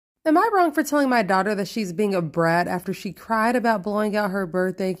Am I wrong for telling my daughter that she's being a brat after she cried about blowing out her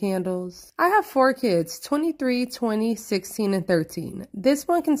birthday candles? I have 4 kids, 23, 20, 16, and 13. This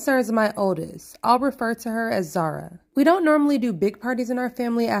one concerns my oldest. I'll refer to her as Zara. We don't normally do big parties in our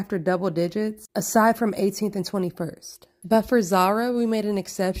family after double digits, aside from 18th and 21st. But for Zara, we made an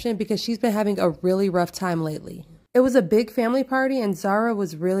exception because she's been having a really rough time lately. It was a big family party and Zara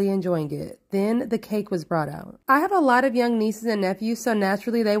was really enjoying it. Then the cake was brought out. I have a lot of young nieces and nephews, so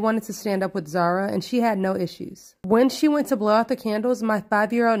naturally they wanted to stand up with Zara and she had no issues. When she went to blow out the candles, my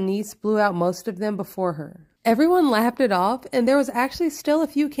 5-year-old niece blew out most of them before her. Everyone laughed it off and there was actually still a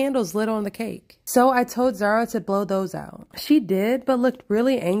few candles lit on the cake. So I told Zara to blow those out. She did, but looked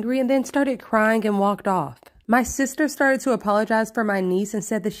really angry and then started crying and walked off. My sister started to apologize for my niece and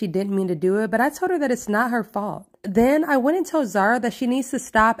said that she didn't mean to do it, but I told her that it's not her fault. Then I went and told Zara that she needs to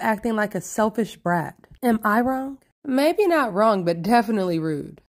stop acting like a selfish brat. Am I wrong? Maybe not wrong, but definitely rude.